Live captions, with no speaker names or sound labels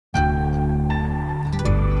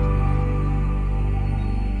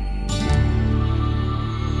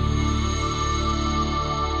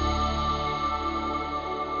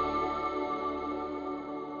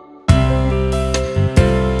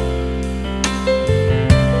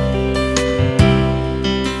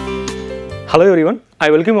Hello everyone,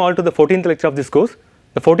 I welcome you all to the 14th lecture of this course.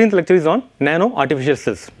 The 14th lecture is on nano artificial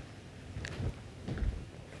cells.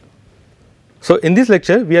 So in this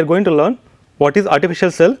lecture we are going to learn what is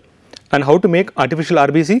artificial cell and how to make artificial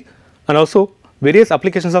RBC and also various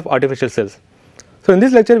applications of artificial cells. So in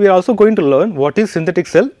this lecture we are also going to learn what is synthetic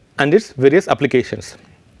cell and its various applications.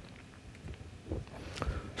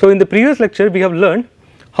 So in the previous lecture we have learned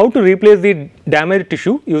how to replace the damaged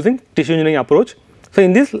tissue using tissue engineering approach. So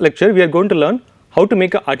in this lecture we are going to learn how to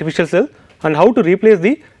make an artificial cell and how to replace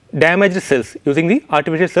the damaged cells using the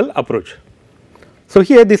artificial cell approach. So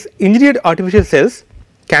here these engineered artificial cells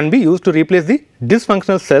can be used to replace the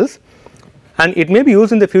dysfunctional cells, and it may be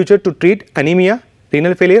used in the future to treat anemia,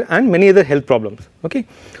 renal failure and many other health problems. Okay.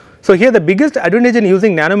 So here the biggest advantage in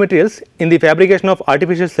using nanomaterials in the fabrication of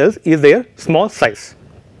artificial cells is their small size.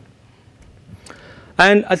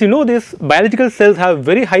 And as you know, these biological cells have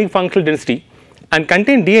very high functional density and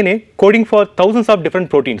contain DNA coding for thousands of different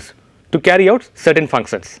proteins to carry out certain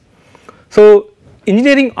functions. So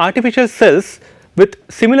engineering artificial cells with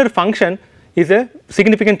similar function is a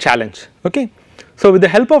significant challenge. Okay. So with the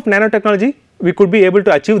help of nanotechnology we could be able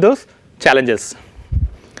to achieve those challenges,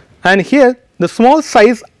 and here the small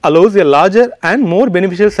size allows a larger and more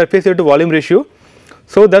beneficial surface area to volume ratio.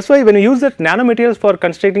 So that is why when you use that nanomaterials for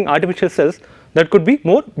constructing artificial cells, that could be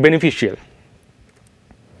more beneficial.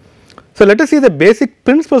 So let us see the basic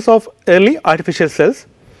principles of early artificial cells.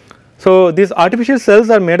 So these artificial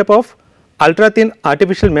cells are made up of ultra thin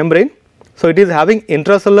artificial membrane. So it is having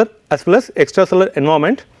intracellular as well as extracellular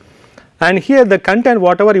environment, and here the content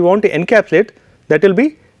whatever you want to encapsulate, that will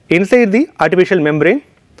be inside the artificial membrane,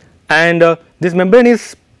 and this membrane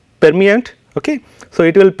is permeant. Okay. So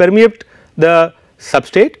it will permeate the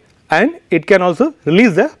substrate and it can also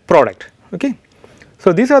release the product. Okay.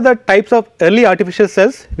 So these are the types of early artificial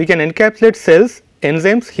cells. We can encapsulate cells,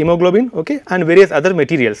 enzymes, hemoglobin, okay, and various other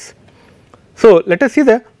materials. So let us see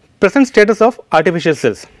the present status of artificial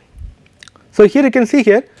cells. So here you can see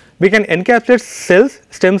here we can encapsulate cells,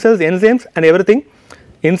 stem cells, enzymes and everything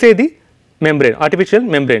inside the membrane, artificial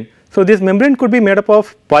membrane. So this membrane could be made up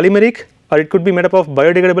of polymeric or it could be made up of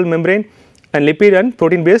biodegradable membrane and lipid and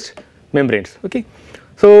protein based membranes. Okay.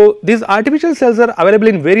 So these artificial cells are available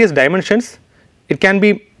in various dimensions. It can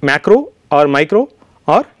be macro or micro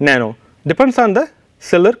or nano, depends on the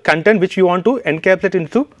cellular content which you want to encapsulate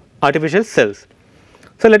into artificial cells.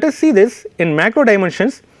 So let us see this in macro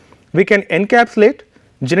dimensions. We can encapsulate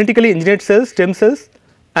genetically engineered cells, stem cells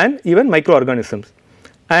and even microorganisms,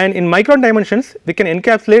 and in micron dimensions we can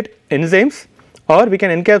encapsulate enzymes or we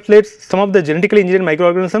can encapsulate some of the genetically engineered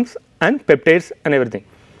microorganisms and peptides and everything,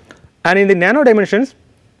 and in the nano dimensions,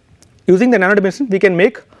 using the nano dimensions we can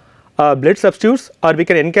make blood substitutes or we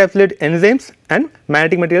can encapsulate enzymes and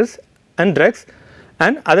magnetic materials and drugs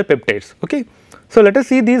and other peptides. Okay. So let us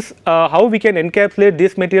see these how we can encapsulate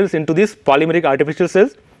these materials into these polymeric artificial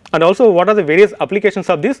cells, and also what are the various applications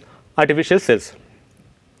of these artificial cells.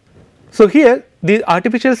 So here the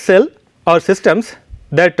artificial cell or systems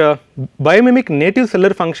that biomimic native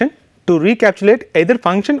cellular function to recapitulate either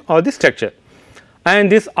function or the structure,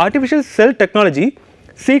 and this artificial cell technology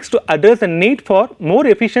seeks to address the need for more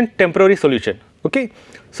efficient temporary solution. Okay.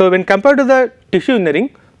 So when compared to the tissue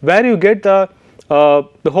engineering where you get the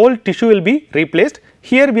whole tissue will be replaced,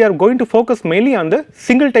 here we are going to focus mainly on the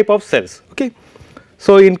single type of cells. Okay.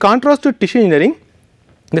 So in contrast to tissue engineering,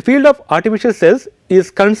 the field of artificial cells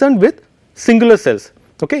is concerned with singular cells,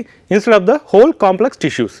 okay, instead of the whole complex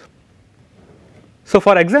tissues. So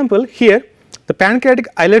for example, here the pancreatic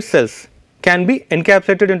islet cells can be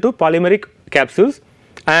encapsulated into polymeric capsules,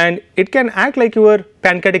 and it can act like your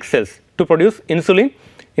pancreatic cells to produce insulin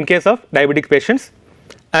in case of diabetic patients,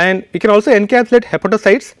 and we can also encapsulate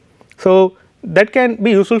hepatocytes. So that can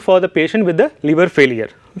be useful for the patient with the liver failure.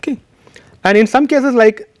 Okay. And in some cases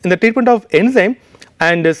like in the treatment of enzyme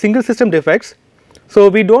and single system defects, so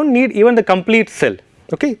we do not need even the complete cell.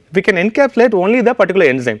 Okay. We can encapsulate only the particular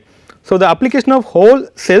enzyme. So the application of whole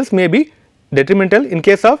cells may be detrimental in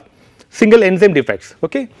case of single enzyme defects.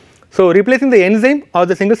 Okay. So replacing the enzyme or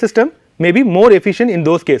the single system may be more efficient in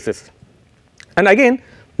those cases, and again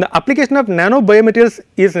the application of nano biomaterials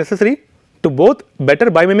is necessary to both better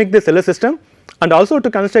biomimic the cellular system and also to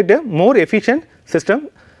construct a more efficient system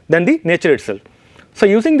than the nature itself. So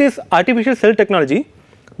using this artificial cell technology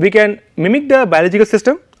we can mimic the biological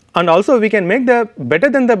system and also we can make the better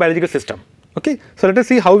than the biological system. Okay. So let us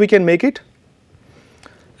see how we can make it,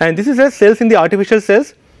 and this is a cells in the artificial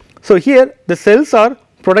cells. So here the cells are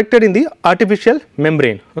protected in the artificial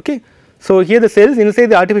membrane. Okay. So here the cells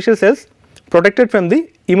inside the artificial cells protected from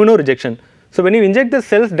the immunorejection. So when you inject the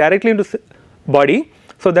cells directly into body,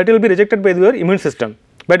 so that will be rejected by your immune system.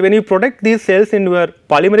 But when you protect these cells in your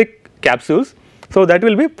polymeric capsules, so that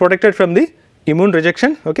will be protected from the immune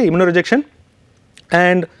rejection, okay, immunorejection.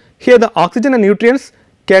 And here the oxygen and nutrients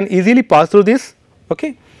can easily pass through this,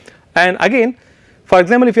 okay. And again, for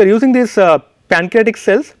example, if you are using these pancreatic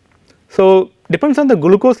cells, so depends on the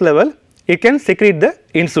glucose level, it can secrete the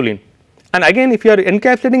insulin. And again, if you are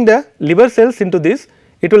encapsulating the liver cells into this,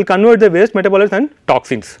 it will convert the waste metabolites and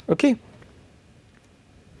toxins, okay.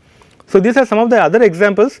 So these are some of the other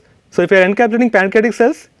examples. So if you are encapsulating pancreatic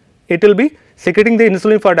cells, it will be secreting the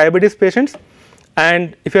insulin for diabetes patients,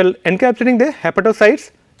 and if you are encapsulating the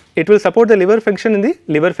hepatocytes, it will support the liver function in the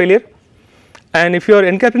liver failure, and if you are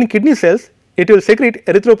encapsulating kidney cells, it will secrete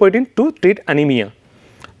erythropoietin to treat anemia,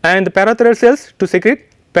 and the parathyroid cells to secrete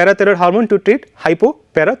parathyroid hormone to treat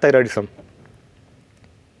hypoparathyroidism.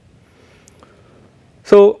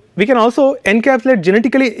 So we can also encapsulate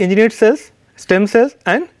genetically engineered cells, stem cells,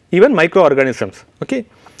 and even microorganisms, okay.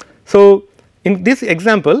 So in this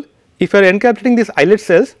example, if you are encapsulating these islet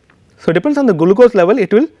cells, so depends on the glucose level,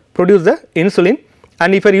 it will produce the insulin,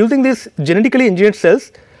 and if you are using these genetically engineered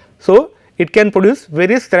cells, so it can produce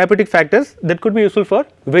various therapeutic factors that could be useful for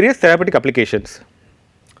various therapeutic applications.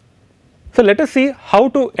 So let us see how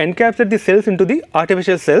to encapsulate the cells into the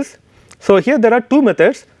artificial cells. So here there are two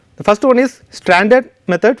methods. The first one is standard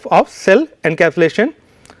method of cell encapsulation.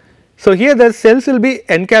 So here the cells will be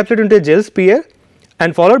encapsulated into a gel sphere,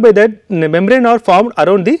 and followed by that the membrane are formed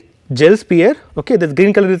around the gel sphere, okay, this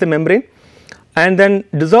green color is the membrane, and then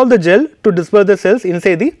dissolve the gel to disperse the cells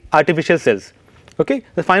inside the artificial cells, okay.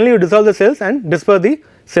 So finally you dissolve the cells and disperse the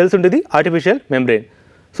cells into the artificial membrane.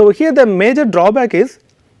 So here the major drawback is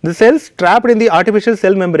the cells trapped in the artificial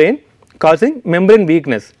cell membrane causing membrane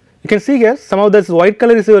weakness. You can see here some of this white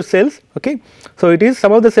color is your cells, okay. So it is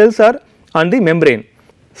some of the cells are on the membrane.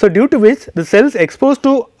 So due to which the cells exposed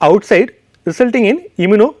to outside resulting in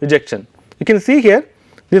immunorejection. You can see here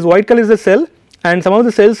this white color is the cell, and some of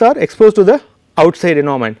the cells are exposed to the outside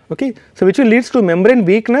environment, okay. So which will leads to membrane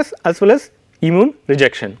weakness as well as immune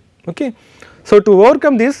rejection, okay. So to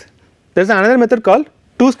overcome this, there is another method called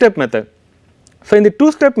two-step method. So in the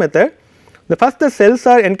two-step method, the first the cells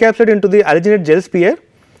are encapsulated into the alginate gel sphere,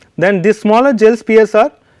 then these smaller gel spheres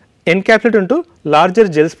are encapsulated into larger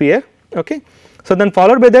gel sphere, okay. So then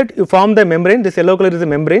followed by that you form the membrane, this yellow color is the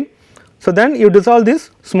membrane. So then you dissolve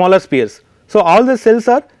these smaller spheres. So all the cells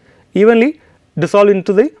are evenly dissolved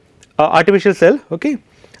into the artificial cell, okay.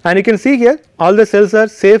 And you can see here all the cells are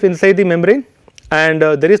safe inside the membrane, and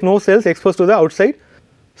there is no cells exposed to the outside.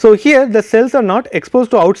 So here the cells are not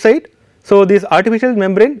exposed to outside, so this artificial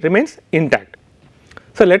membrane remains intact.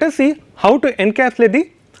 So let us see how to encapsulate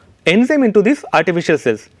the enzyme into these artificial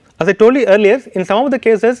cells. As I told you earlier, in some of the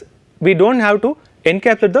cases we do not have to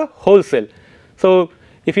encapsulate the whole cell. So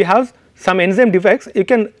if you have some enzyme defects, you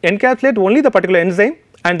can encapsulate only the particular enzyme,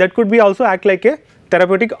 and that could be also act like a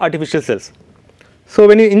therapeutic artificial cells. So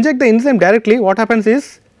when you inject the enzyme directly, what happens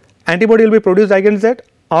is antibody will be produced against that,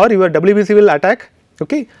 or your WBC will attack,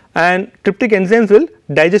 okay, and tryptic enzymes will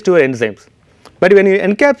digest your enzymes. But when you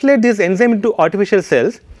encapsulate this enzyme into artificial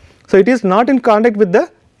cells, so it is not in contact with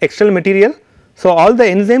the external material, so all the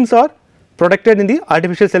enzymes are protected in the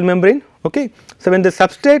artificial cell membrane, okay. So when the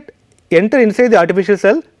substrate enter inside the artificial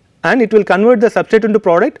cell, and it will convert the substrate into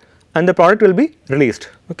product, and the product will be released,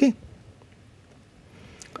 okay.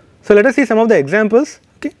 So let us see some of the examples,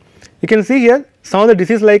 okay. You can see here some of the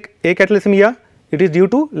disease like acatalemia, it is due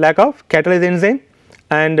to lack of catalase enzyme,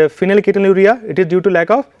 and phenylketonuria, it is due to lack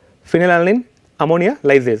of phenylalanine ammonia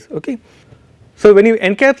lysase, okay. So when you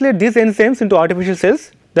encapsulate these enzymes into artificial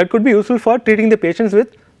cells, that could be useful for treating the patients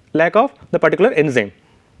with lack of the particular enzyme.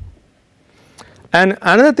 And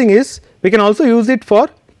another thing is we can also use it for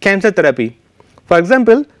cancer therapy. For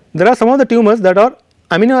example, there are some of the tumors that are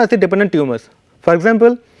amino acid dependent tumors. For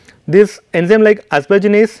example, this enzyme like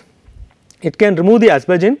asparginase, it can remove the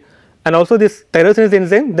aspargine, and also this tyrosinase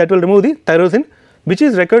enzyme that will remove the tyrosine, which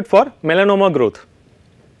is required for melanoma growth.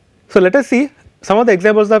 So let us see some of the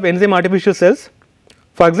examples of enzyme artificial cells.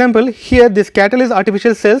 For example, here this catalase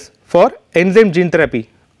artificial cells for enzyme gene therapy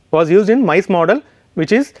was used in mice model,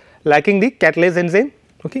 which is lacking the catalase enzyme,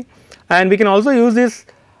 okay. And we can also use this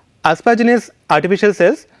asparginase artificial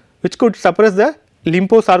cells, which could suppress the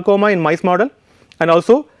liposarcoma in mice model, and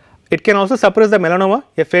also it can also suppress the melanoma,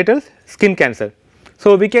 a fatal skin cancer.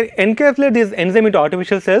 So we can encapsulate this enzyme into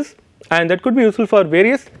artificial cells, and that could be useful for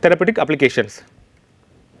various therapeutic applications.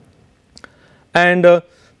 And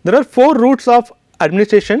there are 4 routes of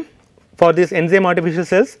administration for these enzyme artificial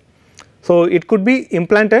cells. So it could be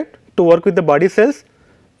implanted to work with the body cells,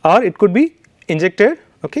 or it could be injected,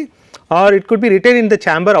 okay. or it could be retained in the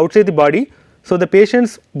chamber outside the body. So, the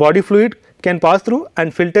patient's body fluid can pass through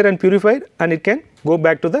and filter and purified, and it can go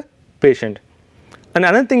back to the patient. And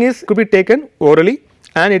another thing is, could be taken orally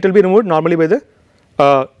and it will be removed normally by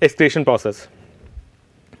the excretion process.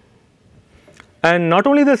 And not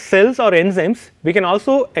only the cells or enzymes, we can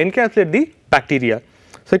also encapsulate the bacteria.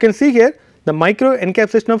 So, you can see here the micro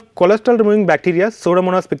encapsulation of cholesterol removing bacteria,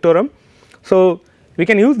 Pseudomonas pictorum. So, we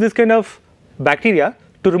can use this kind of bacteria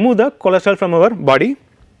to remove the cholesterol from our body.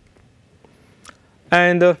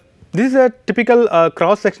 And this is a typical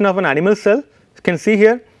cross section of an animal cell. You can see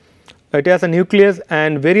here it has a nucleus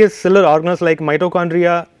and various cellular organelles like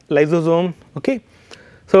mitochondria, lysosome. Okay.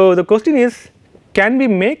 So, the question is, can we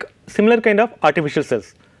make similar kind of artificial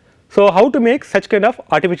cells? So, how to make such kind of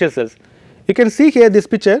artificial cells? You can see here this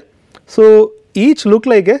picture. So, each look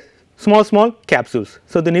like a small capsules.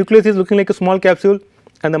 So, the nucleus is looking like a small capsule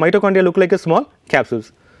and the mitochondria look like a small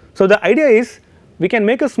capsules. So, the idea is we can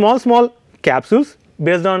make a small capsules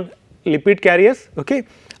based on lipid carriers, okay,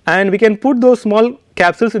 and we can put those small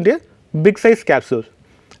capsules into a big size capsule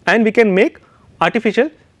and we can make artificial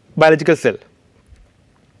biological cell.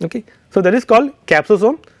 Okay. So, that is called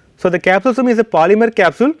capsosome. So, the capsosome is a polymer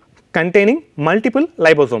capsule containing multiple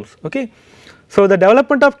liposomes. Okay. So, the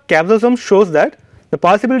development of capsosome shows that the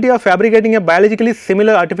possibility of fabricating a biologically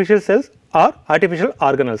similar artificial cells or artificial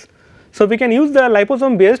organelles. So, we can use the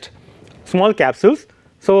liposome based small capsules.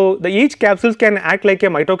 So, each capsules can act like a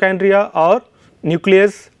mitochondria or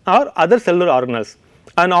nucleus or other cellular organelles,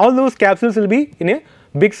 and all those capsules will be in a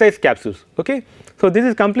big size capsules. Okay. So, this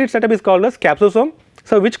is complete setup is called as capsosome.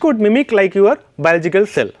 So, which could mimic like your biological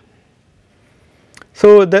cell.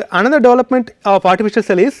 So, the another development of artificial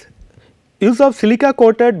cell is use of silica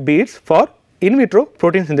coated beads for in vitro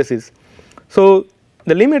protein synthesis. So,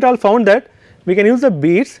 the Lim et al. Found that we can use the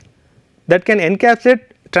beads that can encapsulate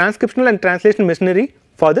transcriptional and translation machinery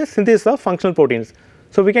for the synthesis of functional proteins.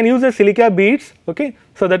 So, we can use the silica beads, okay.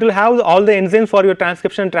 So, that will have all the enzymes for your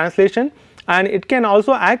transcription and translation, and it can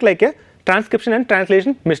also act like a transcription and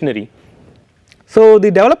translation machinery. So,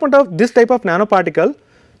 the development of this type of nanoparticle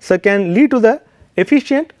can lead to the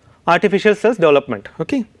efficient artificial cells development.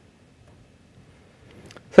 Okay.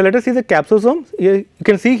 So, let us see the capsosome. You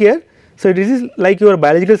can see here. So, this is like your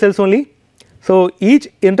biological cells only. So, each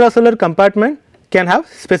intracellular compartment can have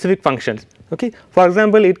specific functions. Okay. For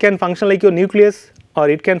example, it can function like your nucleus, or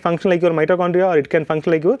it can function like your mitochondria, or it can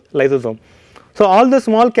function like your lysosome. So, all the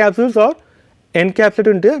small capsules are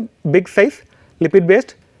encapsulated into a big size lipid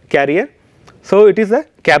based carrier. So, it is a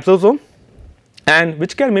capsosome and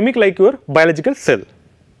which can mimic like your biological cell.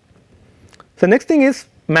 So, next thing is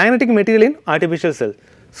magnetic material in artificial cell.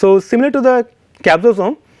 So, similar to the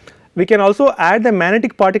capsosome, we can also add the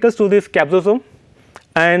magnetic particles to this capsosome,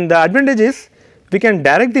 and the advantage is we can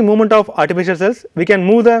direct the movement of artificial cells. We can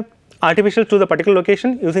move the artificial to the particular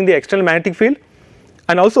location using the external magnetic field,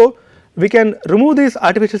 and also we can remove this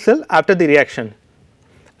artificial cell after the reaction,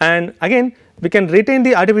 and again we can retain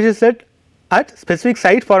the artificial cell at specific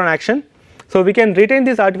site for an action. So, we can retain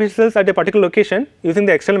these artificial cells at a particular location using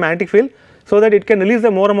the external magnetic field, so that it can release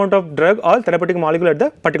the more amount of drug or therapeutic molecule at the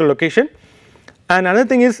particular location. And another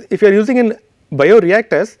thing is, if you are using in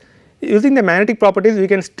bioreactors, using the magnetic properties, we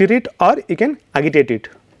can stir it or you can agitate it.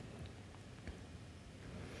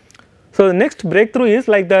 So, the next breakthrough is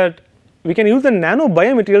like that we can use the nano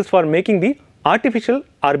biomaterials for making the artificial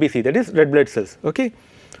RBC, that is red blood cells. Okay.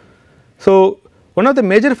 So, one of the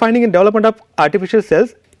major finding in development of artificial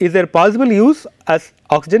cells is their possible use as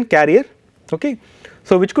oxygen carrier. Okay.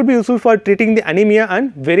 So, which could be useful for treating the anemia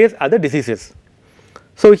and various other diseases.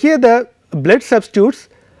 So, here the blood substitutes,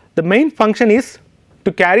 the main function is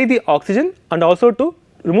to carry the oxygen and also to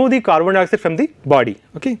remove the carbon dioxide from the body.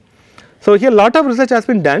 Okay. So, here lot of research has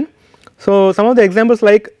been done. So, some of the examples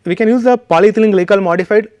like we can use the polyethylene glycol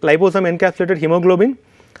modified liposome encapsulated hemoglobin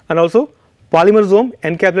and also polymersome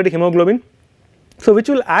encapsulated hemoglobin. So, which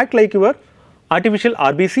will act like your artificial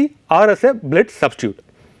RBC or as a blood substitute.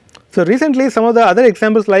 So, recently some of the other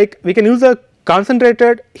examples like we can use a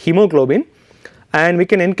concentrated hemoglobin and we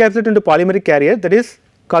can encapsulate into polymeric carrier, that is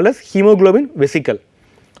called as hemoglobin vesicle.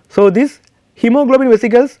 So, these hemoglobin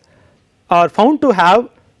vesicles are found to have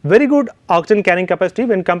very good oxygen carrying capacity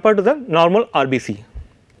when compared to the normal RBC.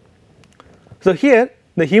 So, here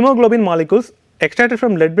the hemoglobin molecules extracted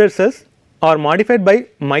from red blood cells are modified by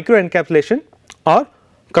micro encapsulation or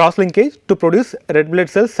cross linkage to produce red blood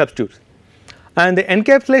cell substitutes, and the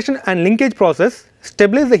encapsulation and linkage process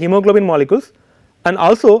stabilize the hemoglobin molecules and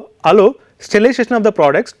also allow sterilization of the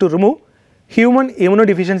products to remove human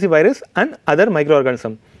immunodeficiency virus and other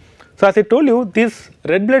microorganisms. So, as I told you, these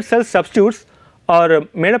red blood cell substitutes are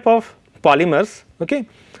made up of polymers. Okay.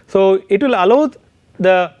 So, it will allow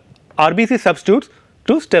the RBC substitutes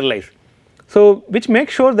to sterilize. So, which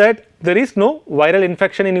makes sure that there is no viral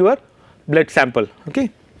infection in your blood sample. Okay.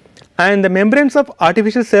 And the membranes of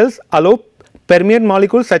artificial cells allow permeate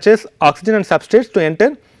molecules such as oxygen and substrates to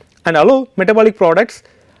enter and allow metabolic products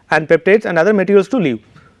and peptides and other materials to leave.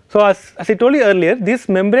 So, as I told you earlier, this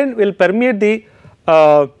membrane will permeate the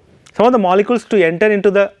some of the molecules to enter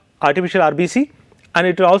into the artificial RBC, and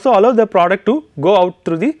it will also allow the product to go out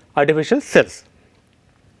through the artificial cells.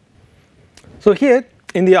 So, here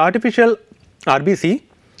in the artificial RBC,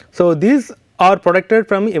 so these are protected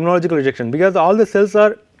from immunological rejection because all the cells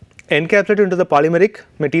are encapsulated into the polymeric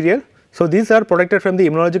material. So, these are protected from the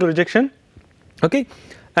immunological rejection, okay.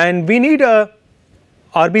 And we need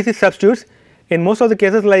RBC substitutes in most of the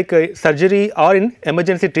cases like surgery or in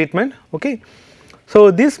emergency treatment, okay.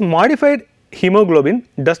 So, this modified hemoglobin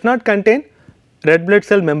does not contain red blood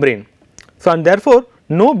cell membrane, so and therefore,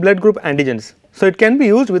 no blood group antigens. So, it can be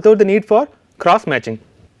used without the need for cross matching.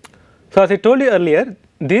 So, as I told you earlier,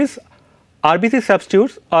 these RBC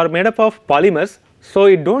substitutes are made up of polymers, so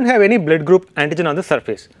it do not have any blood group antigen on the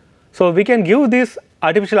surface. So, we can give this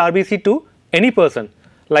artificial RBC to any person,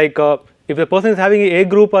 like if the person is having A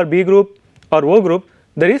group or B group or O group,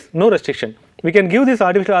 there is no restriction. We can give this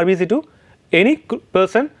artificial RBC to any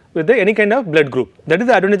person with any kind of blood group. That is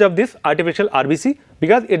the advantage of this artificial RBC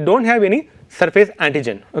because it do not have any surface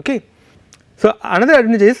antigen. Okay. So, another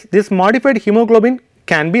advantage is this modified hemoglobin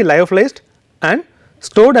can be lyophilized and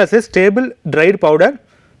stored as a stable dried powder.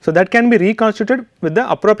 So, that can be reconstituted with the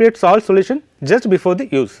appropriate salt solution just before the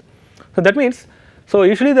use. So, that means, so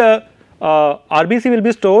usually the RBC will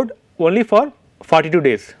be stored only for 42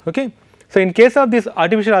 days. Okay. So, in case of this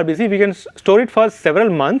artificial RBC, we can store it for several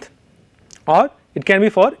months or it can be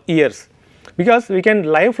for years, because we can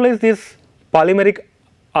lyophilize this polymeric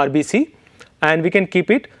RBC and we can keep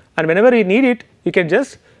it, and whenever we need it, you can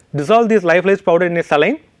just dissolve this lyophilized powder in a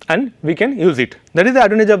saline and we can use it. That is the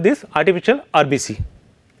advantage of this artificial RBC.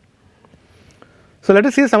 So, let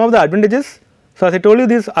us see some of the advantages. So, as I told you,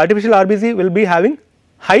 this artificial RBC will be having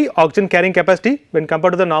high oxygen carrying capacity when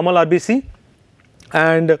compared to the normal RBC,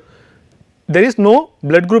 and there is no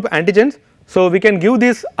blood group antigens. So, we can give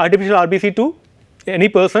this artificial RBC to any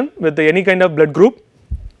person with any kind of blood group,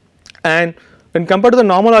 and when compared to the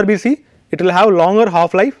normal RBC, it will have longer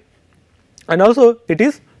half life and also it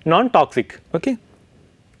is non-toxic. Okay.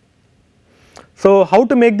 So, how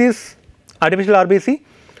to make this artificial RBC?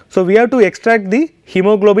 So, we have to extract the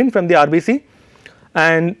hemoglobin from the RBC,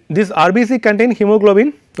 and this RBC contain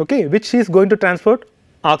hemoglobin, okay, which is going to transport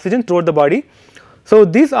oxygen throughout the body. So,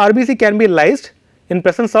 this RBC can be lysed in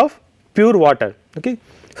presence of pure water. Okay.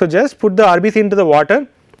 So, just put the RBC into the water,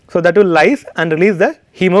 so that will lyse and release the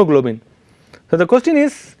hemoglobin. So, the question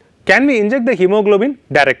is, can we inject the hemoglobin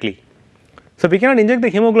directly? So, we cannot inject the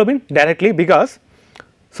hemoglobin directly because,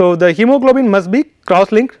 so the hemoglobin must be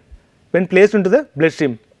cross linked when placed into the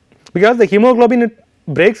bloodstream, because the hemoglobin it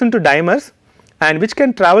breaks into dimers and which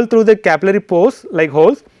can travel through the capillary pores like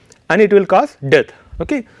holes and it will cause death.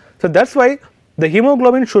 Okay. So, that is why the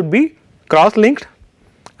hemoglobin should be cross linked,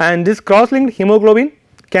 and this cross linked hemoglobin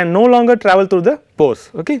can no longer travel through the pores.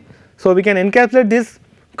 Okay. So, we can encapsulate this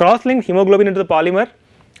cross linked hemoglobin into the polymer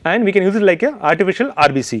and we can use it like a artificial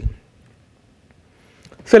RBC.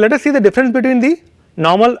 So, let us see the difference between the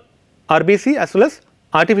normal RBC as well as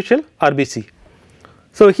artificial RBC.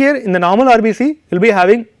 So, here in the normal RBC we will be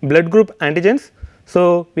having blood group antigens.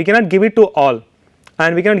 So, we cannot give it to all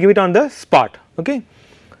and we cannot give it on the spot. Okay.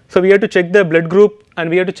 So, we have to check the blood group and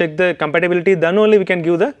we have to check the compatibility, then only we can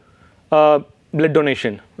give the blood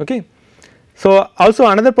donation. Okay. So, also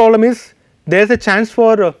another problem is there is a chance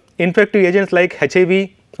for infective agents like HIV,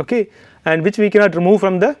 okay, and which we cannot remove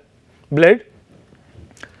from the blood.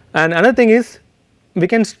 And another thing is we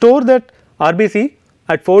can store that RBC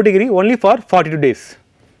at 4 degree only for 42 days,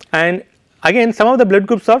 and again some of the blood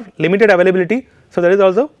groups are limited availability. So, that is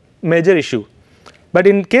also major issue, but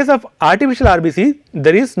in case of artificial RBC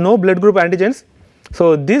there is no blood group antigens.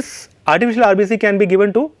 So, this artificial RBC can be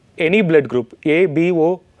given to any blood group A, B,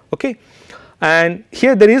 O, okay, and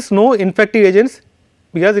here there is no infective agents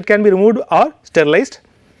because it can be removed or sterilized,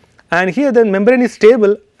 and here the membrane is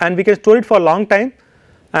stable and we can store it for a long time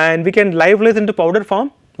and we can lyophilize into powder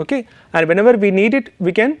form, okay, and whenever we need it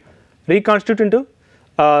we can reconstitute into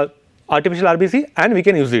artificial RBC and we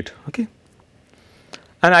can use it. Okay.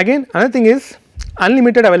 And again another thing is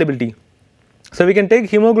unlimited availability. So, we can take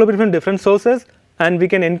hemoglobin from different sources and we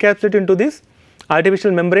can encapsulate into this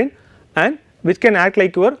artificial membrane and which can act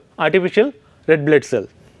like your artificial red blood cell.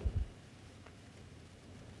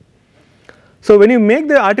 So, when you make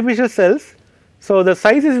the artificial cells, so the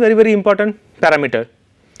size is very important parameter.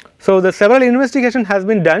 So, the several investigation has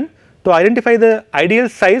been done to identify the ideal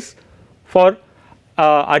size for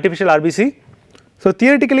artificial RBC. So,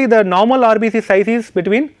 theoretically the normal RBC size is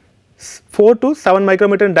between 4 to 7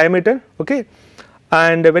 micrometer in diameter, okay,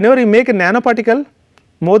 and whenever you make a nanoparticle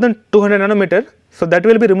more than 200 nanometer, so that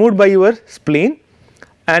will be removed by your spleen,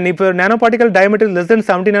 and if your nanoparticle diameter is less than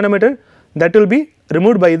 70 nanometer, that will be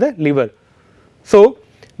removed by the liver. So,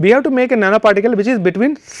 we have to make a nanoparticle which is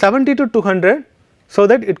between 70 to 200, so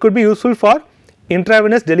that it could be useful for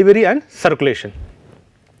intravenous delivery and circulation.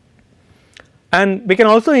 And we can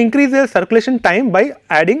also increase the circulation time by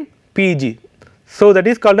adding PEG. So, that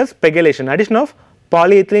is called as pegylation, addition of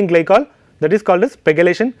polyethylene glycol, that is called as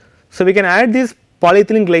pegylation. So, we can add this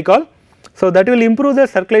polyethylene glycol, so that will improve the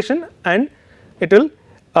circulation and it will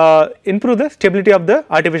improve the stability of the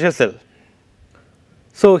artificial cell.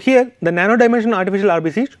 So, here the nano dimension artificial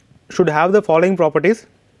RBC should have the following properties.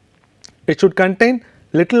 It should contain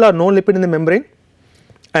little or no lipid in the membrane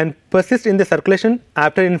and persist in the circulation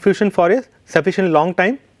after infusion for a sufficiently long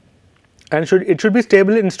time, and it should be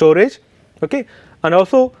stable in storage, okay, and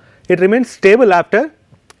also it remains stable after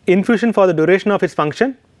infusion for the duration of its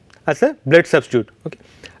function as a blood substitute, okay,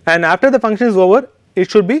 and after the function is over it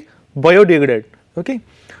should be biodegraded, okay.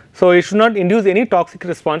 So, it should not induce any toxic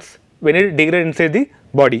response when it degrades inside the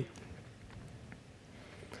body.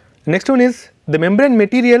 Next one is the membrane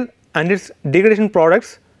material and its degradation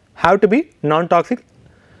products have to be non-toxic,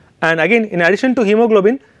 and again in addition to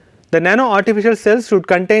hemoglobin, the nano artificial cells should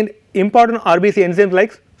contain important RBC enzymes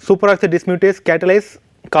like superoxide dismutase, catalase,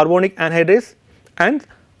 carbonic anhydrase and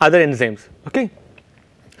other enzymes, okay.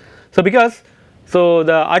 So, because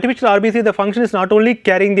the artificial RBC, the function is not only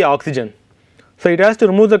carrying the oxygen, so it has to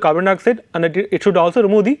remove the carbon dioxide and it should also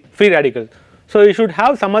remove the free radicals. So, you should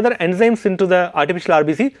have some other enzymes into the artificial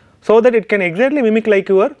RBC, so that it can exactly mimic like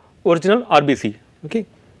your original RBC, okay.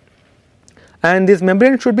 And this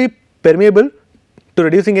membrane should be permeable to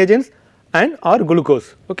reducing agents and or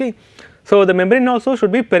glucose, okay. So, the membrane also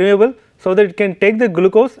should be permeable, so that it can take the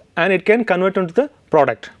glucose and it can convert into the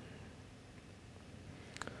product.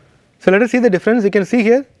 So, let us see the difference. You can see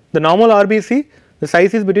here the normal RBC, the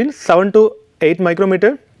size is between 7 to 8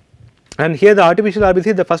 micrometer, and here the artificial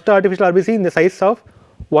RBC, the first artificial RBC in the size of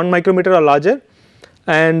 1 micrometer or larger,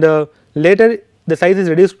 and later the size is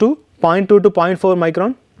reduced to 0.2 to 0.4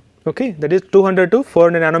 micron, okay, that is 200 to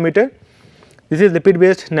 400 nanometer. This is lipid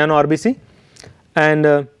based nano RBC,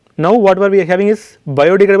 and now what we are having is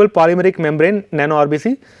biodegradable polymeric membrane nano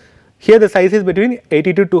RBC. Here the size is between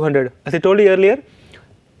 80 to 200. As I told you earlier,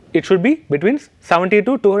 it should be between 70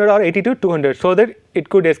 to 200 or 80 to 200, so that it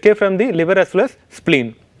could escape from the liver as well as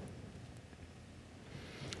spleen.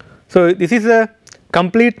 So, this is a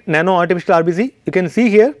complete nano artificial RBC. You can see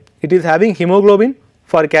here it is having hemoglobin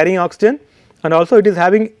for carrying oxygen, and also it is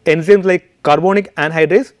having enzymes like carbonic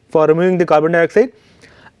anhydrase for removing the carbon dioxide,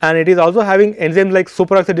 and it is also having enzymes like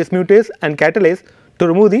superoxide dismutase and catalase to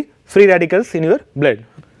remove the free radicals in your blood.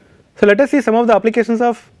 So, let us see some of the applications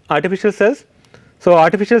of artificial cells. So,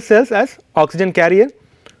 artificial cells as oxygen carrier.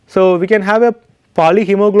 So, we can have a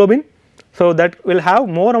polyhemoglobin, so that will have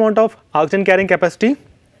more amount of oxygen carrying capacity,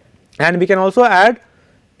 and we can also add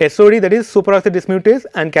SOD, that is superoxide dismutase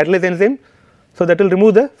and catalase enzyme, so that will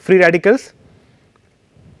remove the free radicals.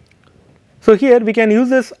 So, here we can use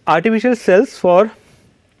this artificial cells for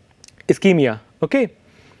ischemia, okay.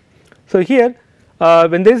 So, here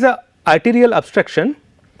when there is a arterial obstruction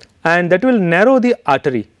and that will narrow the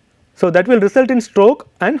artery, so that will result in stroke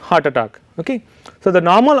and heart attack, okay. So, the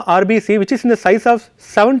normal RBC, which is in the size of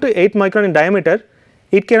 7 to 8 micron in diameter,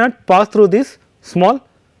 it cannot pass through this small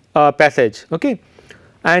passage, okay,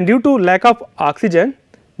 and due to lack of oxygen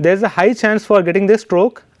there is a high chance for getting the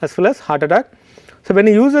stroke as well as heart attack. So, when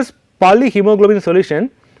you use this polyhemoglobin solution,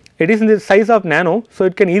 it is in the size of nano, so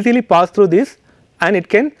it can easily pass through this and it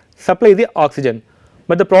can supply the oxygen.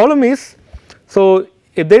 But the problem is, so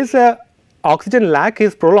if there is a oxygen lack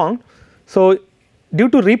is prolonged, so due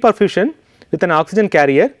to reperfusion with an oxygen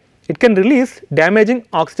carrier, it can release damaging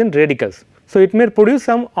oxygen radicals. So, it may produce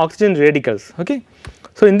some oxygen radicals, okay.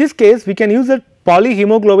 So, in this case we can use a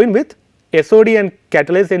polyhemoglobin with SOD and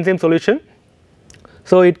catalase enzyme solution.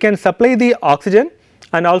 So, it can supply the oxygen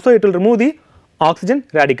and also it will remove the oxygen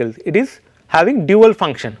radicals. It is having dual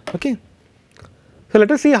function, okay. So,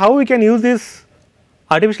 let us see how we can use this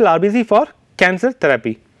artificial RBC for cancer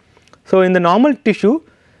therapy. So, in the normal tissue,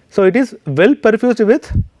 so it is well perfused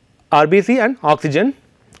with RBC and oxygen,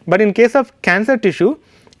 but in case of cancer tissue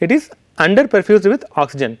it is under perfused with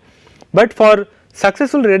oxygen, but for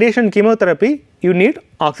successful radiation chemotherapy you need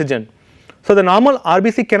oxygen. So, the normal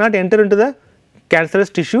RBC cannot enter into the cancerous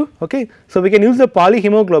tissue. Okay. So, we can use the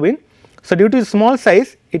polyhemoglobin. So, due to its small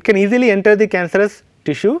size, it can easily enter the cancerous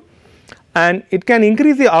tissue, and it can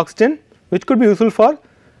increase the oxygen, which could be useful for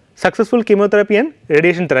successful chemotherapy and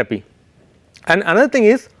radiation therapy. And another thing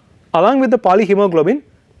is, along with the polyhemoglobin,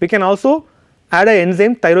 we can also add an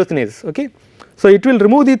enzyme tyrosinase. Okay. So, it will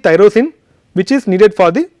remove the tyrosine, which is needed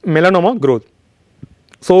for the melanoma growth.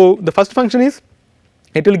 So, the first function is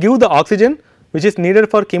it will give the oxygen which is needed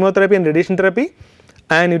for chemotherapy and radiation therapy,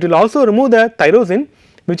 and it will also remove the tyrosine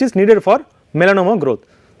which is needed for melanoma growth.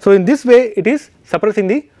 So, in this way it is suppressing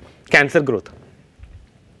the cancer growth.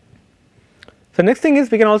 So, next thing is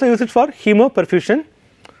we can also use it for hemoperfusion.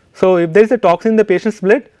 So, if there is a toxin in the patient's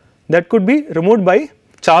blood, that could be removed by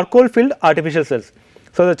charcoal filled artificial cells.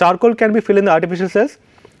 So, the charcoal can be filled in the artificial cells.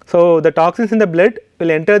 So, the toxins in the blood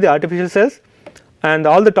will enter the artificial cells, and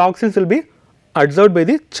all the toxins will be absorbed by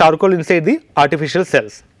the charcoal inside the artificial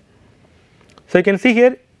cells. So, you can see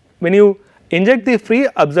here, when you inject the free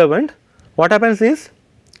absorbent, what happens is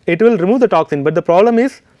it will remove the toxin, but the problem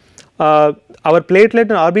is our platelet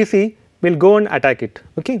and RBC will go and attack it.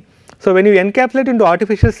 Okay. So, when you encapsulate into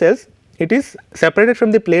artificial cells, it is separated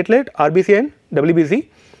from the platelet, RBC and WBC,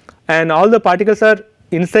 and all the particles are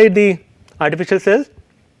inside the artificial cells.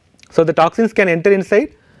 So, the toxins can enter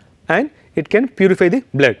inside and it can purify the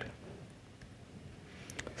blood.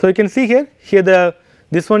 So, you can see here,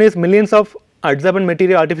 this one is millions of adsorbent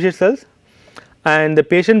material artificial cells, and the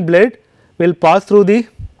patient blood will pass through the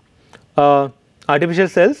artificial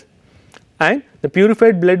cells, and the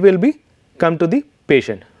purified blood will be come to the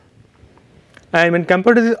patient. And when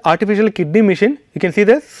compared to the artificial kidney machine, you can see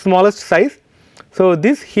the smallest size. So,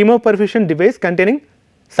 this hemoperfusion device containing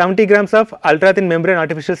 70 grams of ultra thin membrane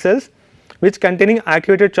artificial cells, which containing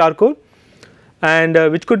activated charcoal, and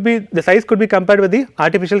which could be, the size could be compared with the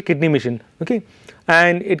artificial kidney machine. Okay.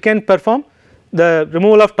 And it can perform the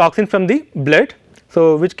removal of toxin from the blood.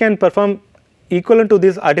 So, which can perform equivalent to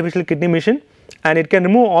this artificial kidney machine, and it can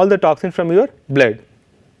remove all the toxin from your blood.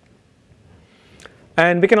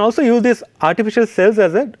 And we can also use these artificial cells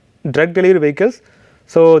as a drug delivery vehicles.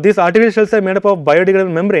 So, these artificial cells are made up of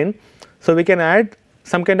biodegradable membrane. So, we can add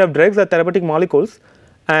some kind of drugs or therapeutic molecules,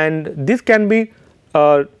 and this can be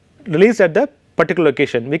released at the particular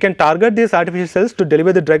location. We can target these artificial cells to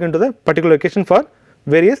deliver the drug into the particular location for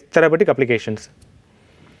various therapeutic applications.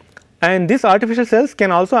 And these artificial cells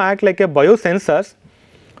can also act like a biosensors,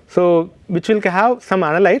 so which will have some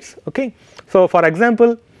analytes. Okay. So, for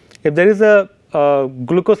example, if there is a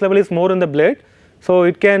glucose level is more in the blood, so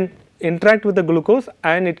it can interact with the glucose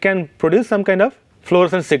and it can produce some kind of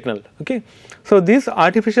fluorescent signal. Okay. So, these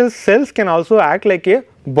artificial cells can also act like a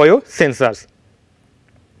biosensors.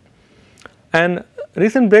 And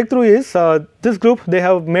recent breakthrough is this group, they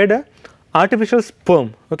have made a artificial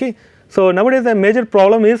sperm. Okay. So, nowadays the major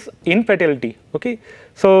problem is infertility. Okay.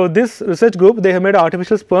 So, this research group, they have made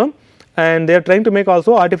artificial sperm, and they are trying to make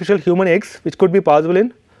also artificial human eggs, which could be possible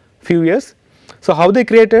in few years. So, how they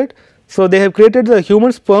created? So, they have created the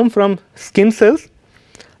human sperm from skin cells,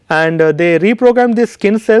 and they reprogrammed these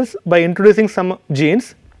skin cells by introducing some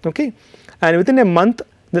genes. Okay. And within a month,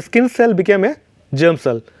 the skin cell became a germ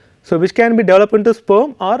cell. So, which can be developed into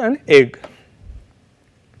sperm or an egg.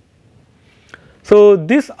 So,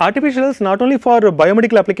 this artificial is not only for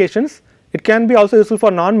biomedical applications, it can be also useful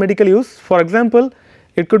for non-medical use. For example,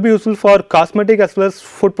 it could be useful for cosmetic as well as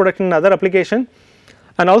food production and other application,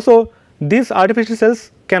 and also these artificial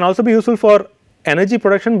cells can also be useful for energy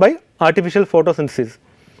production by artificial photosynthesis.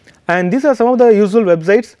 And these are some of the usual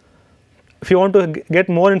websites if you want to get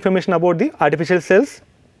more information about the artificial cells.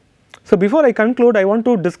 So, before I conclude, I want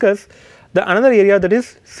to discuss the another area, that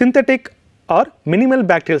is synthetic or minimal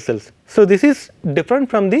bacterial cells. So, this is different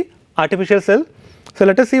from the artificial cell. So,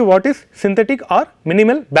 let us see what is synthetic or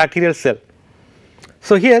minimal bacterial cell.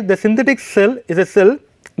 So, here the synthetic cell is a cell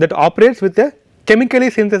that operates with a chemically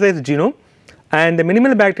synthesized genome, and the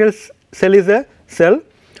minimal bacterial cell is a cell.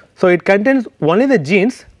 So, it contains only the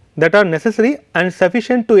genes that are necessary and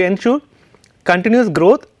sufficient to ensure continuous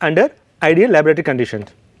growth under ideal laboratory conditions.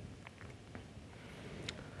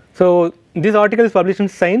 So, this article is published in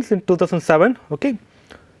Science in 2007. Okay.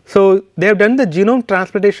 So, they have done the genome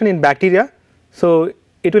transplantation in bacteria. So,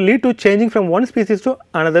 it will lead to changing from one species to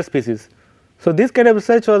another species. So, this kind of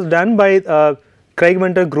research was done by Craig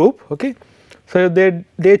Venter group. Okay. So,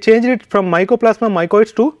 they changed it from Mycoplasma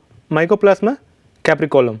mycoides to Mycoplasma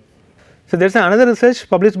capricolum. So, there is another research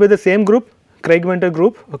published by the same group, Craig Venter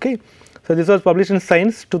group. Okay. So, this was published in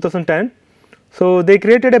Science 2010. So, they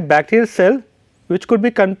created a bacterial cell which could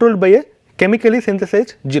be controlled by a chemically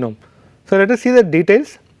synthesized genome. So, let us see the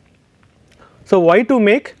details. So, why to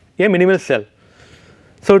make a minimal cell?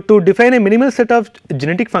 So, to define a minimal set of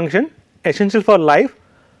genetic function essential for life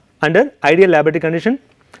under ideal laboratory condition,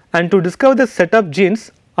 and to discover the set of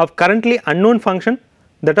genes of currently unknown function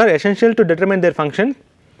that are essential to determine their function,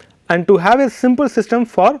 and to have a simple system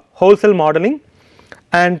for whole cell modeling,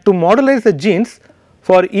 and to modelize the genes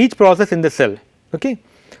for each process in the cell, okay,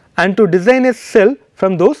 and to design a cell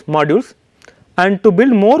from those modules, and to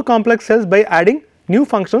build more complex cells by adding new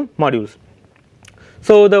functional modules.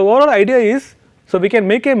 So, the overall idea is, so we can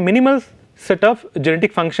make a minimal set of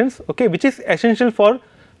genetic functions, okay, which is essential for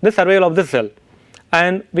the survival of the cell,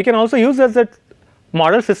 and we can also use as a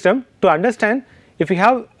model system to understand if we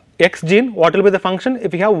have X gene what will be the function,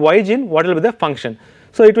 if we have Y gene what will be the function.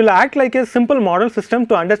 So, it will act like a simple model system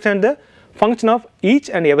to understand the function of each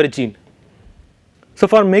and every gene. So,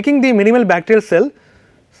 for making the minimal bacterial cell,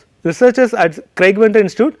 researchers at Craig Venter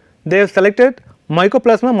Institute, they have selected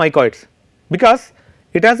Mycoplasma mycoides because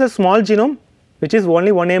it has a small genome which is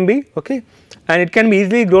only 1 MB, okay, and it can be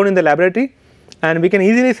easily grown in the laboratory, and we can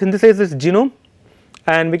easily synthesize this genome,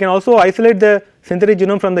 and we can also isolate the synthetic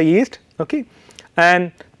genome from the yeast, okay,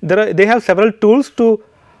 and they have several tools to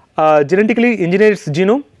genetically engineer its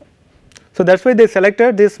genome. So, that is why they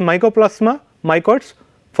selected this Mycoplasma mycoides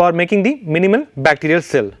for making the minimal bacterial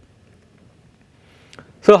cell.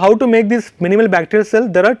 So, how to make this minimal bacterial cell?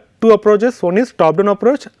 There are two approaches, one is top down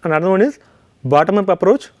approach, another one is bottom up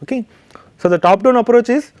approach, okay. So, the top down approach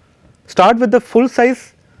is start with the full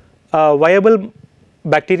size viable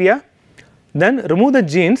bacteria, then remove the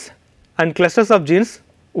genes and clusters of genes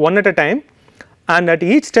one at a time, and at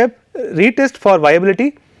each step retest for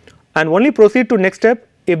viability, and only proceed to next step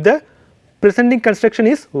if the presenting construction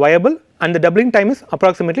is viable and the doubling time is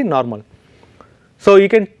approximately normal. So, you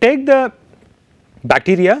can take the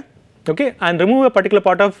bacteria, okay, and remove a particular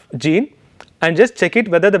part of gene and just check it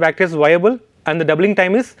whether the bacteria is viable and the doubling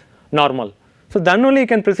time is normal. So, then only you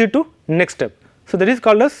can proceed to next step. So, that is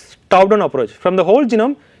called as top down approach. From the whole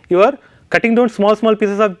genome you are cutting down small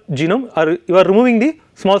pieces of genome, or you are removing the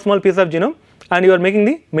small pieces of genome, and you are making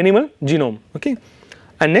the minimal genome, okay.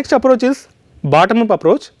 And next approach is bottom up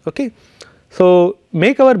approach, okay. So,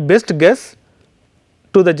 make our best guess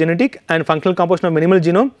to the genetic and functional composition of minimal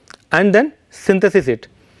genome and then synthesize it.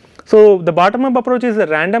 So, the bottom up approach is a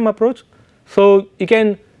random approach. So, you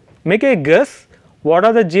can make a guess what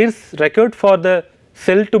are the genes required for the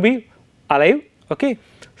cell to be alive, okay.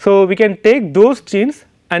 So, we can take those genes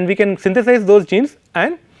and we can synthesize those genes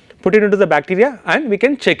and put it into the bacteria, and we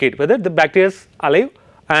can check it whether the bacteria is alive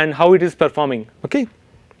and how it is performing, okay.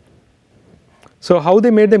 So, how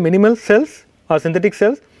they made the minimal cells or synthetic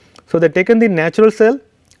cells? So, they taken the natural cell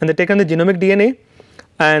and they taken the genomic DNA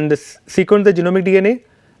and sequenced the genomic DNA,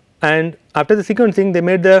 and after the sequencing they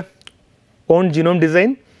made the own genome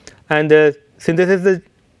design and they synthesized the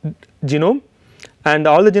genome, and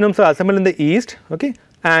all the genomes are assembled in the yeast, okay,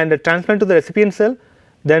 and transplant to the recipient cell.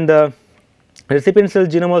 Then the recipient cell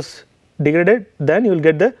genome was degraded, then you will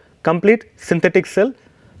get the complete synthetic cell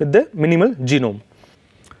with the minimal genome.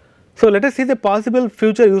 So, let us see the possible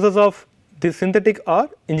future uses of this synthetic or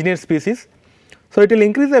engineered species. So, it will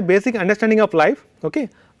increase the basic understanding of life, okay,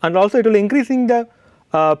 and also it will increasing the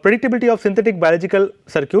predictability of synthetic biological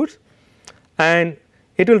circuits, and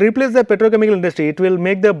it will replace the petrochemical industry. It will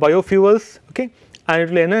make the biofuels, okay, and it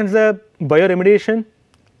will enhance the bioremediation,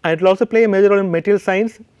 and it will also play a major role in material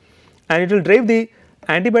science, and it will drive the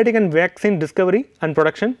antibiotic and vaccine discovery and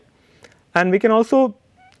production, and we can also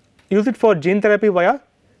use it for gene therapy via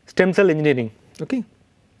stem cell engineering, okay.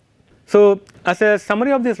 So, as a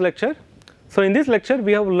summary of this lecture, so in this lecture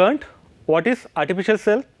we have learnt what is artificial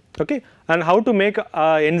cell, okay, and how to make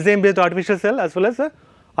enzyme based artificial cell as well as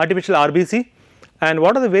artificial RBC, and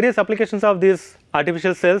what are the various applications of these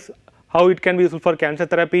artificial cells, how it can be useful for cancer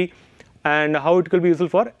therapy and how it could be useful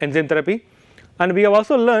for enzyme therapy, and we have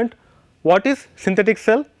also learnt what is synthetic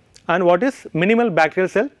cell and what is minimal bacterial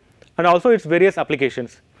cell and also its various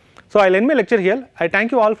applications. So, I will end my lecture here. I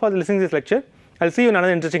thank you all for listening to this lecture. I will see you in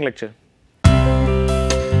another interesting lecture.